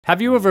Have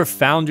you ever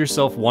found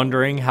yourself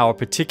wondering how a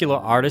particular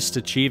artist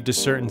achieved a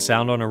certain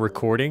sound on a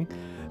recording?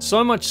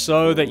 So much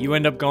so that you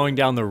end up going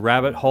down the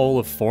rabbit hole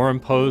of forum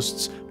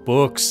posts,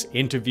 books,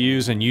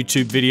 interviews, and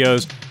YouTube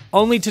videos,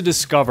 only to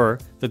discover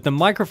that the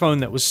microphone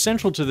that was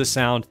central to the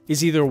sound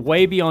is either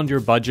way beyond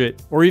your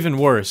budget, or even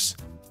worse,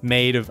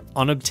 made of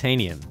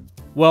unobtainium.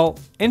 Well,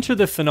 enter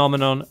the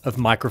phenomenon of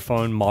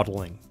microphone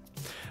modeling.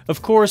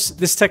 Of course,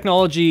 this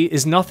technology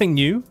is nothing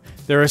new.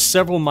 There are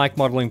several mic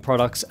modeling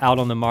products out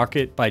on the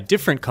market by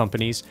different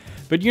companies,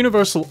 but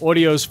Universal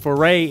Audio's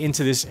foray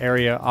into this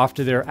area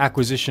after their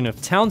acquisition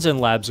of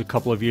Townsend Labs a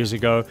couple of years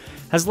ago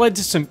has led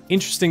to some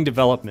interesting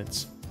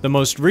developments. The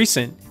most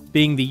recent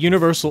being the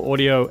Universal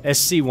Audio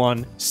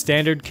SC-1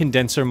 standard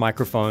condenser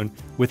microphone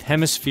with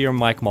Hemisphere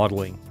Mic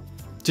Modeling.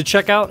 To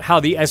check out how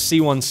the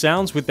SC-1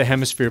 sounds with the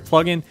Hemisphere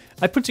plugin,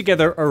 I put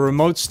together a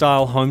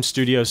remote-style home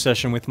studio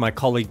session with my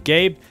colleague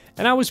Gabe,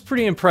 and I was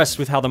pretty impressed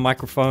with how the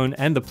microphone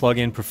and the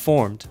plugin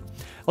performed.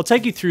 I'll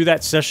take you through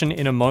that session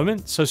in a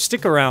moment, so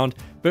stick around,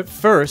 but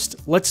first,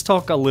 let's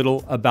talk a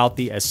little about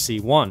the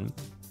SC-1.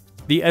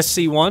 The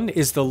SC-1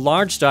 is the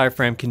large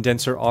diaphragm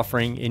condenser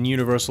offering in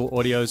Universal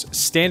Audio's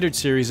standard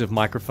series of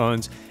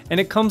microphones, and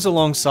it comes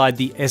alongside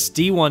the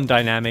SD-1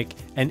 dynamic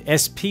and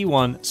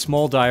SP-1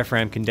 small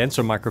diaphragm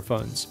condenser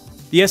microphones.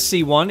 The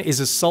SC-1 is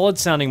a solid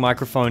sounding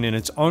microphone in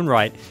its own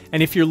right,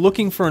 and if you're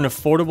looking for an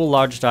affordable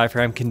large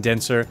diaphragm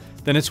condenser,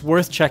 then it's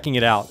worth checking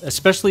it out,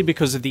 especially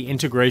because of the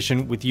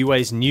integration with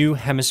UA's new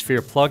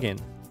Hemisphere plugin.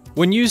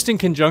 When used in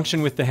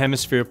conjunction with the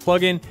Hemisphere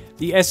plugin,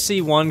 the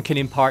SC-1 can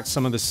impart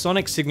some of the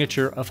sonic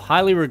signature of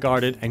highly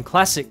regarded and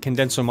classic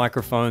condenser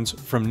microphones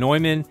from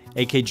Neumann,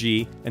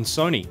 AKG, and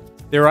Sony.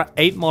 There are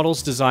 8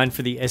 models designed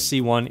for the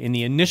SC-1 in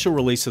the initial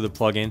release of the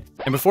plugin,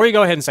 and before you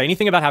go ahead and say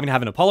anything about having to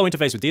have an Apollo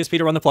interface with DSP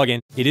to run the plugin,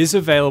 it is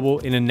available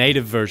in a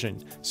native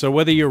version. So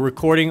whether you're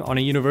recording on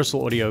a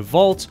Universal Audio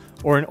Vault,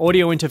 or an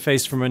audio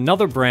interface from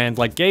another brand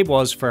like Gabe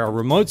was for our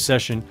remote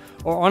session,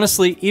 or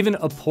honestly even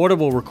a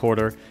portable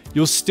recorder,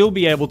 you'll still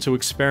be able to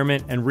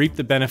experiment and reap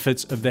the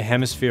benefits of the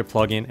Hemisphere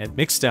plugin at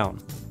Mixdown.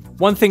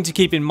 One thing to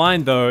keep in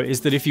mind though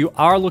is that if you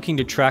are looking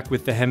to track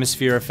with the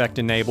Hemisphere effect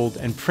enabled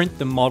and print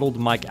the modeled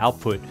mic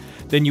output,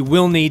 then you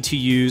will need to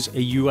use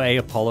a UA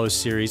Apollo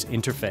series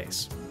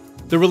interface.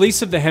 The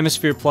release of the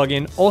Hemisphere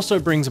plugin also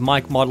brings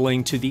mic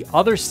modeling to the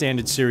other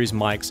standard series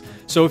mics,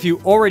 so if you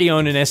already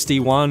own an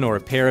SD-1 or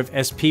a pair of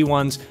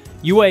SP-1s,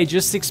 UA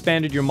just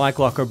expanded your mic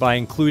locker by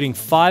including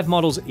 5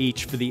 models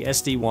each for the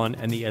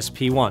SD-1 and the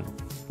SP-1.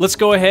 Let's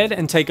go ahead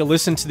and take a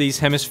listen to these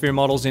Hemisphere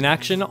models in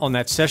action on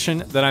that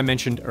session that I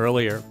mentioned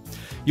earlier.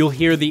 You'll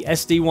hear the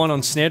SD-1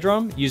 on snare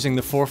drum using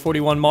the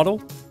 441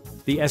 model,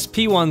 the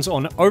SP-1s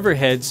on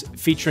overheads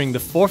featuring the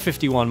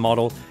 451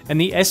 model, and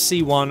the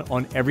SC-1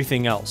 on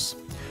everything else.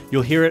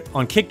 You'll hear it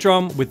on kick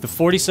drum with the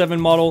 47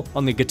 model,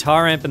 on the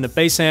guitar amp and the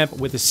bass amp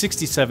with the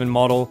 67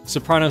 model,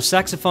 soprano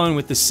saxophone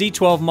with the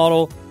C12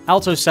 model,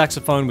 alto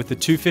saxophone with the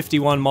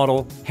 251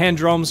 model, hand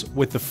drums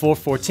with the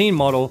 414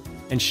 model,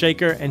 and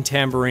shaker and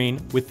tambourine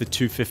with the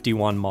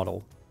 251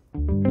 model.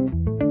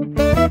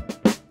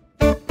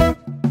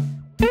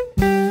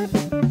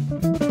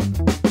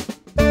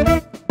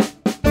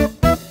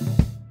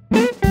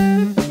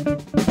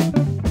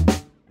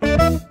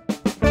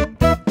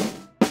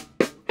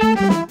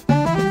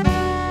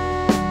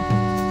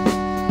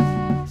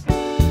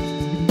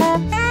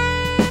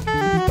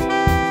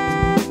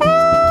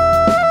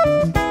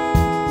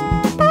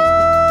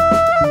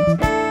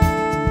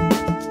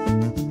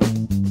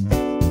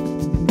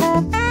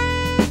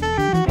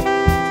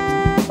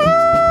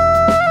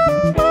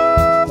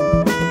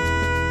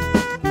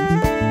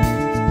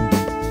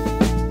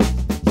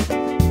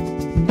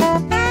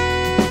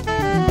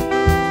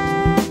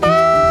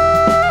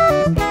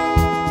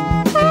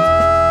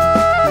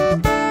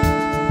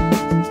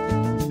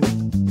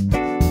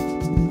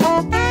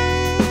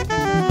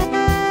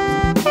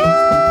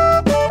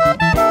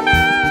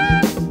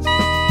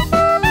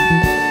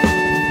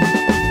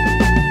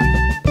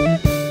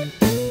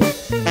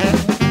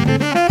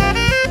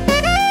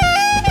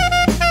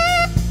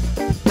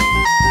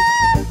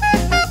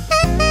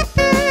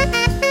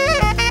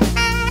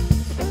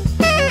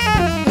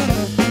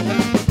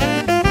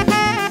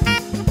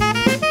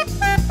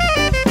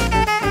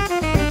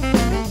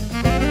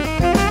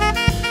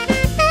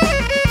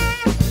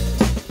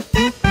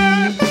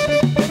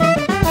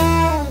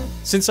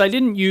 Since I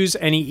didn't use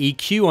any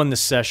EQ on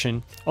this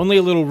session, only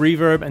a little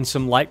reverb and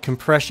some light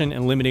compression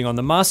and limiting on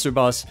the master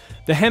bus,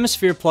 the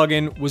Hemisphere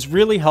plugin was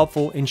really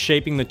helpful in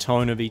shaping the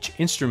tone of each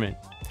instrument.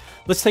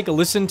 Let's take a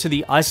listen to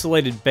the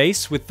isolated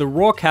bass with the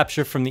raw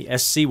capture from the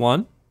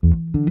SC-1.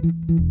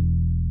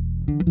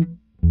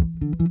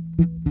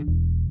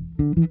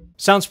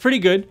 Sounds pretty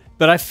good,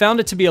 but I found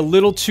it to be a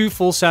little too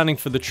full sounding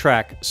for the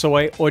track, so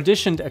I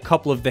auditioned a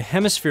couple of the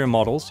Hemisphere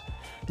models.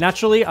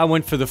 Naturally, I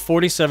went for the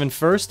 47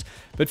 first,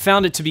 but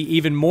found it to be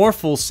even more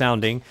full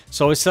sounding,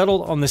 so I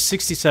settled on the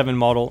 67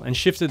 model and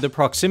shifted the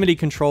proximity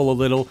control a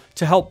little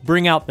to help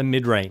bring out the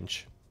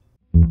mid-range.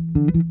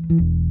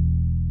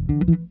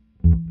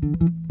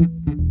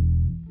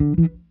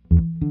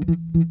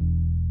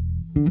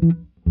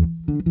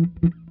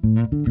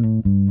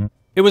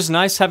 It was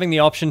nice having the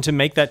option to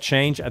make that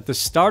change at the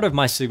start of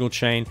my signal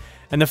chain,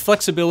 and the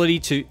flexibility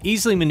to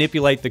easily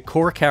manipulate the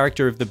core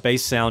character of the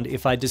bass sound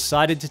if I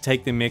decided to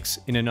take the mix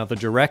in another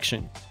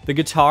direction. The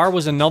guitar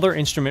was another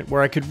instrument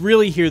where I could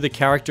really hear the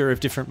character of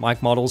different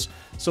mic models,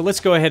 so let's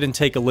go ahead and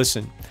take a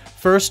listen.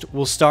 First,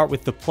 we'll start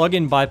with the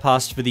plugin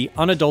bypass for the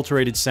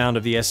unadulterated sound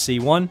of the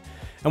SC-1,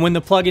 and when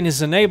the plugin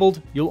is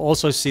enabled, you'll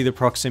also see the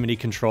proximity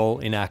control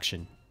in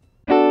action.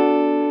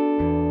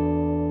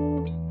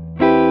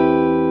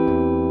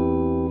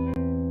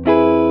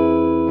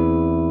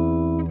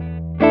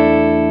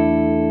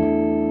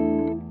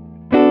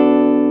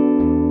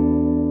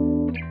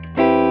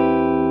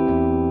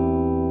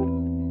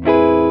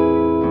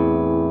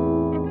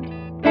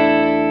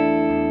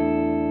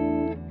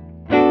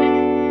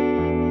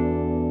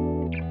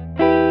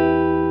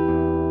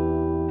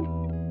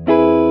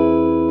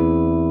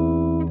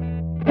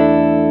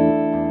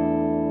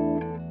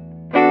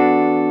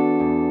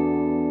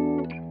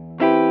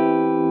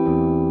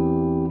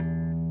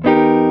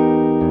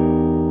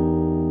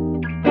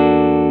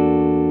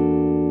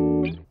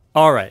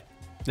 Alright,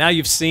 now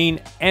you've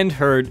seen and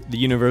heard the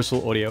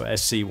Universal Audio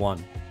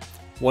SC-1.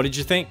 What did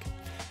you think?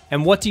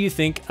 And what do you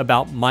think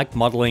about mic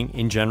modeling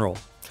in general?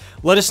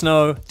 Let us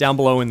know down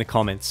below in the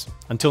comments.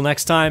 Until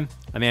next time,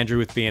 I'm Andrew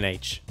with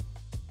B&H.